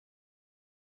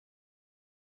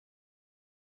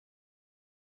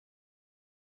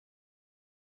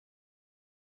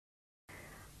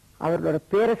அவர்களோட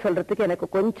பேரை சொல்றதுக்கு எனக்கு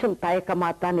கொஞ்சம்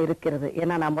தயக்கமாத்தான் இருக்கிறது.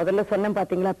 ஏன்னா நான் முதல்ல சொன்னேன்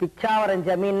பாத்தீங்களா, பிச்சாவரம்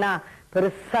ஜமீன்னா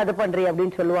பெருசா இது பண்றீ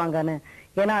அப்படின்னு சொல்லுவாங்கன்னு.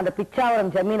 ஏன்னா அந்த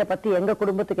பிச்சாவரம் ஜமீனை பத்தி எங்க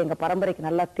குடும்பத்துக்கு எங்க பரம்பரைக்கு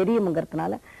நல்லா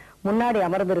தெரியுங்கிறதுனால முன்னாடி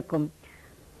அமர்ந்திருக்கும்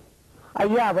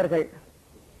ஐயா அவர்கள்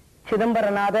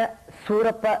சிதம்பரநாத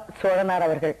சூரப்ப சோழனார்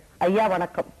அவர்கள். ஐயா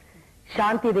வணக்கம்.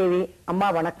 சாந்தி தேவி அம்மா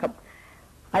வணக்கம்.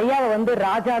 ஐயாவை வந்து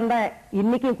ராஜான் தான்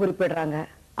இன்னைக்கும் குறிப்பிடுறாங்க,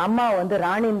 அம்மாவை வந்து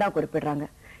ராணின்னு தான் குறிப்பிடுறாங்க.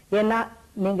 ஏன்னா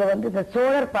நீங்க வந்து இந்த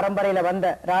சோழர் பரம்பரையில வந்த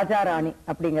ராஜா ராணி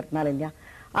அப்படிங்கறதுனால இல்லையா,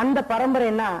 அந்த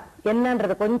பரம்பரைன்னா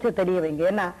என்னன்றது கொஞ்சம் தெரிய வைங்க.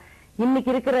 ஏன்னா இன்னைக்கு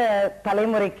இருக்கிற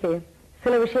தலைமுறைக்கு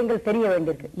சில விஷயங்கள் தெரிய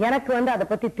வேண்டியிருக்கு. எனக்கு வந்து அதை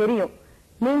பத்தி தெரியும்,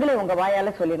 நீங்களே உங்க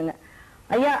வாயால சொல்லிடுங்க.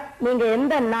 ஐயா நீங்க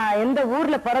எந்த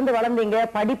ஊர்ல பிறந்து வளர்ந்தீங்க,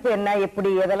 படிப்பு என்ன, எப்படி,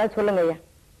 இதெல்லாம் சொல்லுங்க ஐயா.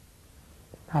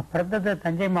 நான் பிறந்தது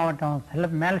தஞ்சை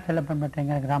மாவட்டம் மேல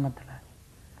செல்லப்பட்ட கிராமத்துல.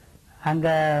 அங்க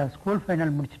ஸ்கூல்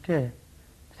ஃபைனல் முடிச்சுட்டு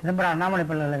சிதம்பரம் அண்ணாமலை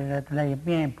பல்கலைக்கழகத்துல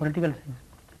எம்ஏ பொலிட்டிக்கல்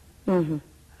சயின்ஸ்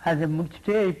அது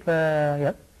முடிச்சுட்டு இப்ப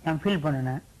எம்ஃபில்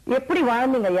பண்ணினேன். எப்படி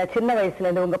வாழ்ந்தீங்க ஐயா சின்ன வயசுல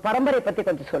இருந்து? உங்க பரம்பரை பத்தி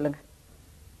கொஞ்சம் சொல்லுங்க.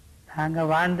 நாங்க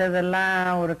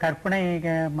வாழ்ந்ததெல்லாம் ஒரு கற்பனை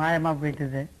மாயமா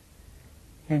போயிட்டுது.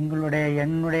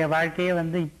 என்னுடைய வாழ்க்கையை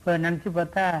வந்து இப்ப நினைச்சு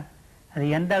பார்த்தா அது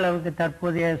எந்த அளவுக்கு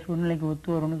தற்போதைய சூழ்நிலைக்கு ஒத்து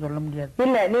வரும்னு சொல்ல முடியாது.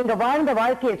 இல்ல நீங்க வாழ்ந்த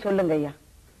வாழ்க்கையை சொல்லுங்க ஐயா.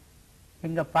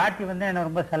 எங்க பாட்டி வந்து என்ன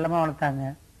ரொம்ப செல்லமா வளர்த்தாங்க.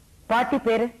 பாட்டி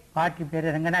பேரு? பாட்டி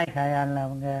பேரு ரங்கநாயகாயால்,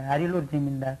 அவங்க அரியலூர்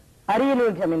ஜமீன்தார்.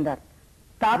 அரியலூர் ஜமீன்தார்.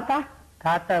 தாத்தா?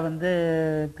 தாத்தா வந்து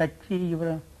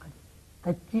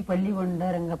கட்சி பள்ளிகொண்ட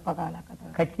ரங்கப்பா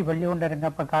காலாக்கத்தோட. கட்சி பள்ளிகொண்ட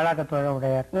ரங்கப்பா காலாக்கத்தோட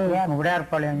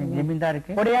உடையார்பாளையம்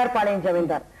ஜமீன்தாருக்கு. உடையார்பாளையம்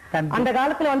ஜமீன்தார். அந்த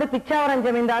காலத்துல வந்து பிச்சாவரம்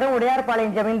ஜமீன்தாரும்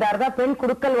உடையார்பாளையம் ஜமீன்தார் தான் பெண்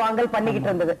குடுக்கல் வாங்கல் பண்ணிக்கிட்டு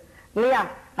இருந்தது இல்லையா?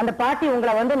 அந்த பாட்டி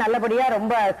உங்களை வந்து நல்லபடியா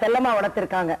ரொம்ப செல்லமா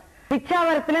வளர்த்திருக்காங்க.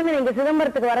 பிச்சாவரத்துல இருந்து நீங்க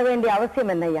சிதம்பரத்துக்கு வர வேண்டிய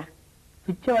அவசியம் என்ன ஐயா?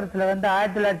 பிச்சாவரத்துல வந்து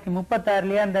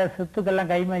 1936லயே அந்த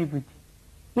சொத்துக்கள்லாம் கைமாறி போச்சு.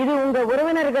 இது உங்க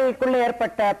உறவினர்களுக்குள்ள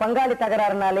ஏற்பட்ட பங்காளி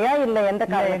தகராறுனாலயா இல்ல எந்த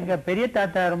காலம்? எங்க பெரிய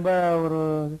தாத்தா ரொம்ப ஒரு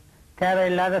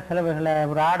தேவையில்லாத செலவுகளை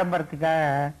ஒரு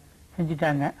ஆடம்பரத்துக்காக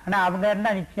செஞ்சுட்டாங்க. ஆனா அவங்க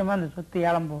இருந்தா நிச்சயமா அந்த சொத்து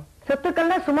ஏலம் போகும்.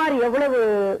 சொத்துக்கள்லாம் சுமார் எவ்வளவு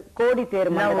கோடி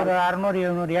தேர்மா? ஒரு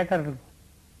 600-700 ஏக்கர் இருக்கும்.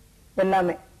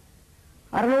 எல்லாமே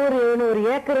 600-700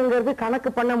 ஏக்கருங்கிறது கணக்கு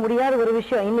பண்ண முடியாத ஒரு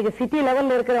விஷயம். இன்னைக்கு சிட்டி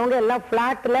லெவல்ல இருக்கிறவங்க எல்லாம்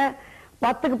பிளாட்ல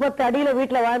 10க்கு 10 அடியில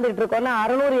வீட்டுல வாழ்ந்துட்டு இருக்கோம்னா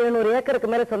 600-700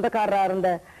 ஏக்கருக்கு மேல சொந்தக்காரரா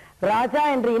இருந்த ராஜா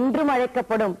என்று இன்றும்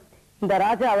அழைக்கப்படும் இந்த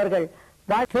ராஜா அவர்கள்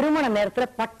திருமண நேரத்துல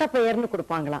பட்ட பெயர்னு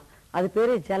கொடுப்பாங்களாம். அது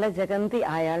பேரு ஜல ஜெகந்தி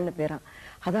ஆயாள்னு பேராம்.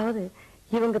 அதாவது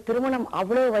இவங்க திருமணம்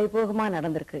அவ்வளவு வைபோகமா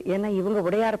நடந்திருக்கு. ஏன்னா இவங்க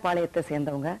உடையார்பாளையத்தை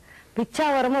சேர்ந்தவங்க.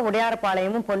 பிச்சாவரமும்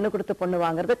உடையார்பாளையமும் பொண்ணு கொடுத்து பொண்ணு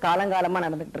வாங்குறது காலங்காலமா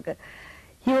நடந்துட்டு இருக்கு.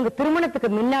 இவங்க திருமணத்துக்கு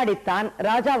முன்னாடித்தான்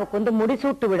ராஜாவுக்கு வந்து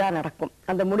முடிசூட்டு விழா நடக்கும்.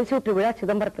 அந்த முடிசூட்டு விழா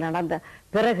சிதம்பரத்தில் நடந்த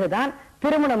பிறகுதான்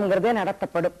திருமணம்ங்கிறதே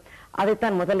நடத்தப்படும்.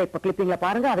 அதைத்தான் முதல்ல இப்ப கிளிப்பிங்ல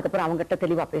பாருங்க, அதுக்கப்புறம் அவங்ககிட்ட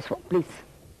தெளிவா பேசுவோம் பிளீஸ்.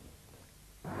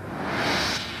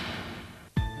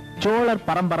 சோழர்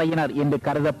பரம்பரையினர் என்று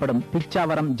கருதப்படும்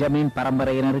பிச்சாவரம் ஜமீன்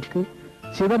பரம்பரையினருக்கு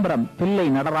சிதம்பரம் தில்லை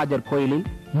நடராஜர் கோயிலில்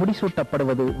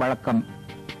முடிசூட்டப்படுவது வழக்கம்.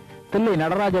 தில்லை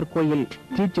நடராஜர் கோயில்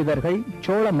தீட்சிதர்கள்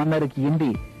சோழ மன்னருக்கு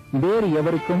இன்றி வேறு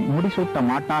எவருக்கும் முடிசூட்ட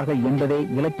மாட்டார்கள் என்பதை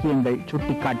இலக்கியங்கள்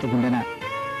சுட்டிக்காட்டுகின்றன.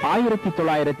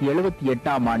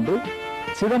 1978ஆம் ஆண்டு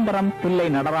சிதம்பரம் தில்லை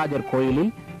நடராஜர்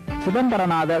கோயிலில்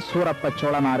சிதம்பரநாத சூரப்ப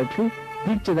சோழனாருக்கு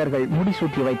தீட்சிதர்கள்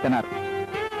முடிசூட்டி வைத்தனர்.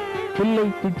 தில்லை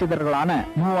தீட்சிதர்களான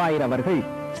 3000 அவர்கள்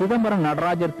சிதம்பரம்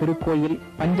நடராஜர் திருக்கோயில்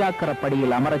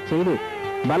பஞ்சாக்கரப்படியில் அமரச் செய்து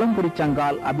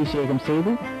பலம்புரிச்சங்கால் அபிஷேகம்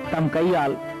செய்து தம்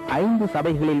கையால் 5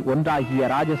 சபைகளில் ஒன்றாகிய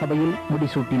ராஜசபையில்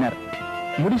முடிசூட்டினர்.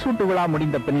 முடிசூட்டு விழா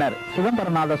முடிந்த பின்னர்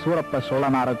சிதம்பரநாத சூரப்ப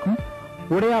சோழனாருக்கும்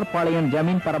உடையார்பாளையம்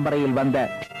ஜமீன் பரம்பரையில் வந்த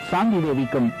சாந்தி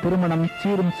தேவிக்கும் திருமணம்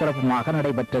சீரும் சிறப்புமாக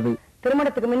நடைபெற்றது.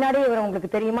 திருமணத்துக்கு முன்னாடி இவர் உங்களுக்கு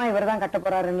தெரியுமா? இவர் தான் கட்ட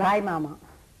போறாரு நாய் மாமா.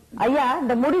 ஐயா,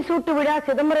 இந்த முடிசூட்டு விழா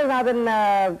சிதம்பரநாதன்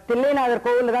தில்லைநாதர்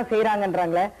கோவில்ல தான்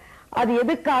செய்யறாங்கன்றாங்களே, அது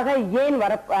எதுக்காக, ஏன்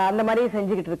வர அந்த மாதிரி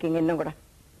செஞ்சுக்கிட்டு இருக்கீங்க இன்னும் கூட?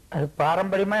 அது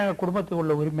பாரம்பரியமா எங்க குடும்பத்துக்கு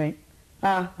உள்ள உரிமை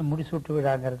முடிசூட்டு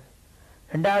விழாங்கிறது.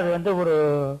 ரெண்டாவது வந்து ஒரு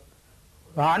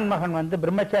ஆண்மகன் வந்து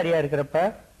பிரம்மச்சாரியா இருக்கிறப்ப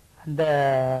அந்த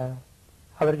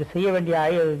அவருக்கு செய்ய வேண்டிய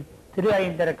திரு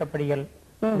ஐந்தரக்கப்படிகள்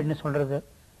அப்படின்னு சொல்றது,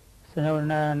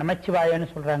 நமச்சிவாயன்னு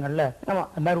சொல்றாங்கல்ல,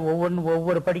 அந்த மாதிரி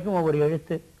ஒவ்வொரு படிக்கும் ஒவ்வொரு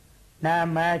எழுத்து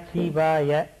நம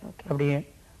சிவாய அப்படி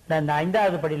அந்த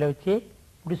 5வது படியில வச்சு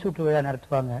முடிசூட்டு விழா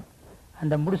நடத்துவாங்க.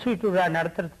 அந்த முடிசூட்டு விழா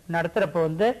நடத்துறப்ப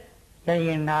வந்து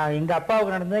எங்க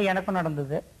அப்பாவுக்கு நடந்தது, எனக்கும்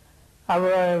நடந்தது.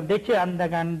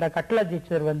 அந்த கட்டளை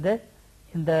தீட்சர் வந்து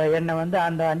என்னை வந்து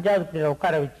அந்த 5வது படியில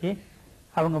உட்கார வச்சு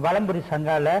அவங்க வலம்புரி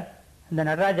சங்கால இந்த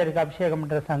நடராஜருக்கு அபிஷேகம்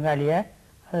பண்ற சங்காலிய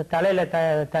அது தலையில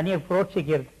தனியா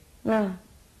புரோட்சிக்கிறது,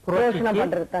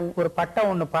 ஒரு பட்டம்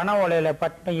ஒண்ணு பனை ஓலையில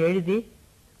பட்டம் எழுதி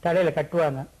தலையில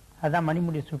கட்டுவாங்க. அதான்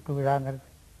மணிமுடி சுட்டு விழாங்கிறது.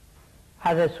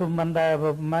 அதை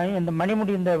இந்த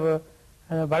மணிமுடி இந்த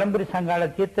வலம்புரி சங்கால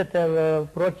தீர்த்தத்தை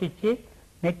புரோட்சிச்சு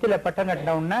நெத்தில பட்டம்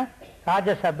கட்டினவுடனே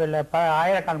ராஜசபையில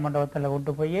ஆயிரக்கால் மண்டபத்துல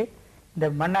கொண்டு போய் இந்த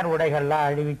மன்னர் உடைகள்லாம்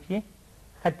அழிவிச்சு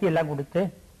கத்தி எல்லாம் கொடுத்து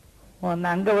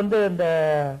அங்க இந்த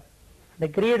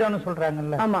கிரீடம்னு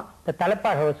சொல்றாங்கல்ல, இந்த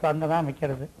தலைப்பாக அங்கதான்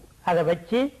வைக்கிறது. அதை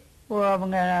வச்சு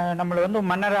அவங்க நம்மள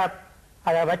மன்னரா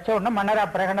அதை வச்ச உடனே மன்னரா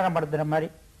பிரகடனப்படுத்துற மாதிரி.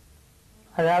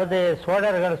 அதாவது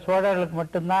சோழர்களுக்கு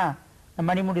மட்டும்தான்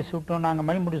மணிமுடி சூட்டும், நாங்க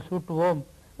மணிமுடி சூட்டுவோம்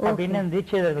அப்படின்னு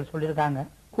தீட்சிதர்கள் சொல்லியிருக்காங்க.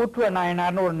 கூட்டுவ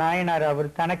நாயனார்னு ஒரு நாயனார், அவர்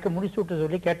தனக்கு முடிசூட்ட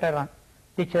சொல்லி கேட்டுறான்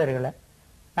தீட்சிதர்களை.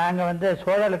 நாங்க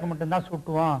சோழர்களுக்கு மட்டும்தான்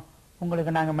சூட்டுவோம்,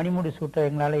 உங்களுக்கு நாங்க மணிமுடி சூட்ட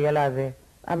எங்களால இயலாது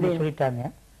அப்படின்னு சொல்லிட்டாங்க.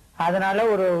 அதனால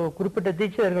ஒரு குறிப்பிட்ட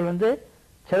தீட்சிதர்கள்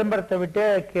சிதம்பரத்தை விட்டு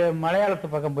மலையாளத்து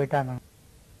பக்கம் போயிட்டாங்க.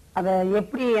 அத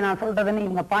எப்படி நான் சொல்றதுன்னு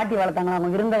இவங்க பாட்டி வளர்த்தாங்க.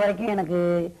 அவங்க இருந்த வரைக்கும் எனக்கு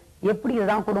எப்படி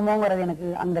இதுதான் குடும்பங்கிறது, எனக்கு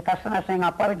அந்த கஷ்ட நஷ்டம் எங்க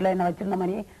அப்பா வீட்டுல என்ன வச்சிருந்த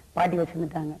மாதிரி பாட்டி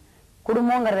வச்சிருந்துட்டாங்க.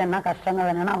 குடும்பங்கிறது என்ன,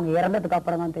 கஷ்டங்கிறது என்னன்னா அவங்க இறந்ததுக்கு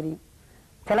அப்புறம் தான் தெரியும்.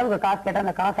 செலவுக்கு காசு கேட்டா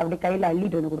அந்த காசு அப்படி கையில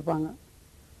அள்ளிட்டு வந்து கொடுப்பாங்க.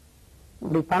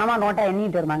 இப்படி பணமா நோட்டா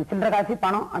எண்ணிட்டு வருவாங்க. சில்லற காசு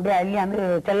பணம் அப்படியே அள்ளி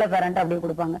செல்ல பேரண்ட் அப்படியே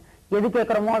கொடுப்பாங்க. எது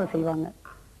கேட்கறோமோ அதை செய்வாங்க.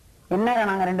 என்ன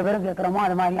நாங்க 2 பேரும் கேட்கறோமோ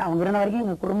அது மாதிரி. அவங்க இருந்த வரைக்கும்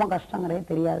எங்க குடும்பம் கஷ்டங்கிறதே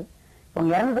தெரியாது.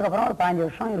 அவங்க இறந்ததுக்கு அப்புறம் ஒரு 15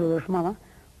 வருஷம் 20 வருஷமா தான்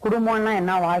குடும்பம்னா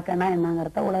என்ன, வாழ்க்கைன்னா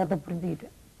என்னங்கிறத உலகத்தை புரிஞ்சுக்கிட்டு.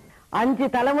 5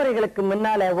 தலைமுறைகளுக்கு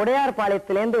முன்னால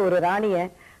உடையார்பாளையத்திலேருந்து ஒரு ராணிய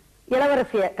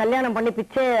இளவரசிய கல்யாணம் பண்ணி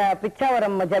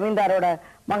பிச்சாவரம் ஜமீன்தாரோட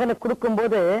மகனுக்கு கொடுக்கும்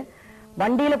போது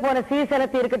வண்டியில போன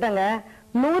சீசனத்தை இருக்கட்டங்க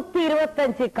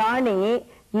 125 காணி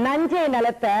நஞ்சை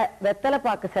நிலத்தை வெத்தலை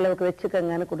பாக்கு செலவுக்கு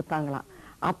வச்சுக்கங்கன்னு கொடுத்தாங்களாம்.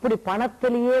 அப்படி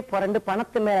பணத்திலேயே புரண்டு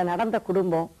பணத்து மேல நடந்த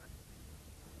குடும்பம்.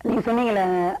 நீங்க சொன்னீங்களே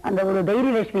அந்த ஒரு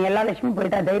தைரியலட்சுமி, எல்லா லட்சுமியும்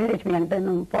போயிட்டா தைரியலட்சுமி என்கிட்ட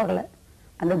இன்னும் போகல.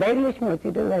 அந்த தைரியலட்சுமி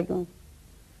வச்சுட்டு வரைக்கும்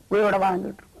உயிரோட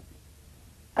வாழ்ந்துட்டு இருக்கோம்.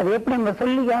 அது எப்படி நம்ம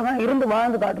சொல்லிக்காம இருந்து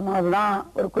வாழ்ந்து காட்டணும், அதுதான்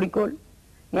ஒரு குறிக்கோள்.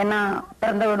 ஏன்னா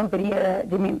பிறந்த வீடும் பெரிய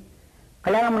ஜமீன்,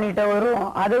 கல்யாணம் பண்ணிட்ட வரும்.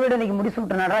 அதை விட இன்னைக்கு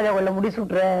முடிசூட்டுற நடராஜா கோயில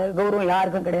முடிசூட்டுற கௌரவம்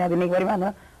யாருக்கும் கிடையாது. இன்னைக்கு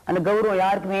வரைக்கும் அந்த கௌரவம்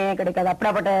யாருக்குமே கிடைக்காது.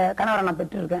 அப்படிப்பட்ட கணவரை நான்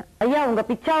பெற்றிருக்கேன். ஐயா, உங்க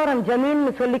பிச்சாவரம் ஜமீன்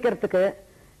சொல்லிக்கிறதுக்கு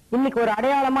இன்னைக்கு ஒரு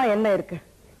அடையாளமா என்ன இருக்கு?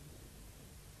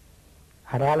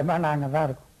 அடையாளமா நாங்க தான்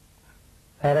இருக்கோம்.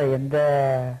 வேற எந்த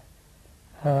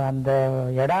அந்த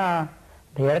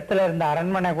இடத்துல இருந்த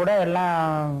அரண்மனை கூட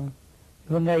எல்லாம்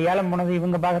இவங்க ஏலம் போனது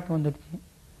இவங்க பாகத்து வந்துடுச்சு.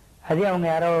 அதே அவங்க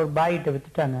யாரோ ஒரு பாயிட்ட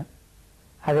வித்துட்டாங்க.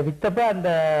 அதை வித்தப்ப அந்த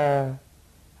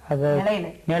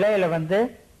நிலையில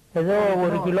ஏதோ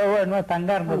 1 கிலோவோ என்னவோ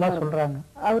தங்கம் இருந்ததா சொல்றாங்க.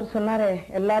 அவர் சொன்னாரு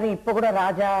எல்லாரும் இப்ப கூட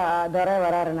ராஜா துரை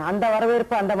வராருன்னு. அந்த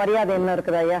வரவேற்பு அந்த மரியாதை என்ன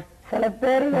இருக்குது ஐயா? சில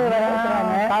பேர்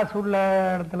காசு உள்ள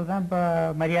இடத்துலதான் இப்ப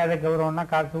மரியாதை கௌரவம்னா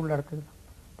காசு உள்ள இடத்துக்கு தான்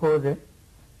போகுது.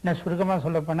 என்ன சுருக்கமா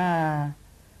சொல்ல போனா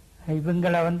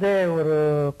இவங்களை ஒரு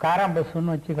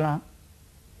காராம்பசுன்னு வச்சுக்கலாம்.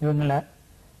 இவங்கள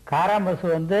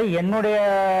காராம்பசு என்னுடைய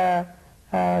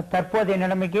தற்போதைய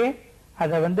நிலைமைக்கு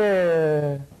அதை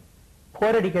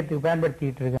போரடிக்கிறதுக்கு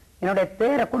பயன்படுத்திக்கிட்டு இருக்கேன். என்னுடைய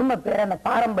பேரை குடும்ப பேரை அந்த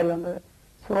பாரம்பரியம்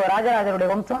ராஜராஜருடைய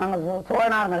வம்சம்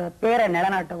சோழனாங்கிற பேரை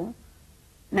நிலநாட்டவும்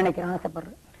நினைக்கிறேன்,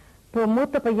 ஆசைப்படுறேன். இப்போ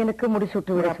மூத்த பையனுக்கு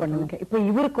முடிசூட்டு விழா பண்ணுங்க. இப்ப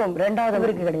இவருக்கும் 2வது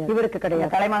இவருக்கு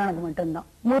கிடையாது, கலைமகனுக்கு மட்டும்தான்.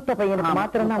 மூத்த பையனுக்கு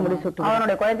மாத்திரம் தான் முடிசூட்டு,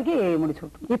 அவனுடைய குழந்தைக்கு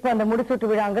முடிசூட்டு. இப்ப அந்த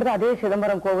முடிசூட்டு விழாங்கிறது அதே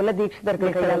சிதம்பரம் கோவில்ல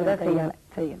தீட்சிதர்கள்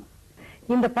செய்யணும்.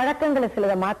 இந்த பழக்கங்களை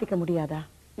சிலதை மாத்திக்க முடியாதா?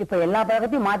 இப்ப எல்லா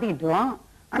பழக்கத்தையும் மாத்திக்கிட்டோம்.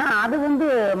 ஆனா அது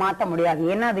மாத்த முடியாது.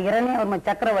 ஏன்னா அது இரணியவர்ம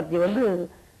சக்கரவர்த்தி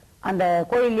அந்த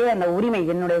கோயிலே அந்த உரிமை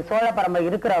என்னுடைய சோழ பரம்பரை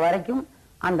இருக்கிற வரைக்கும்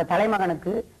அந்த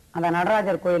தலைமகனுக்கு அந்த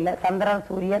நடராஜர் கோயில்ல சந்திரன்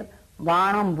சூரியர்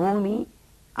வானம் பூமி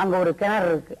அங்க ஒரு கிணறு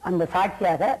இருக்கு. அந்த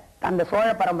சாட்சியாக அந்த சோழ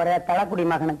பரம்பரை தலக்குடி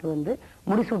மகனுக்கு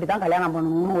முடிசூட்டி தான் கல்யாணம்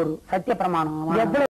பண்ணணும்னு ஒரு சத்திய பிரமாணம்.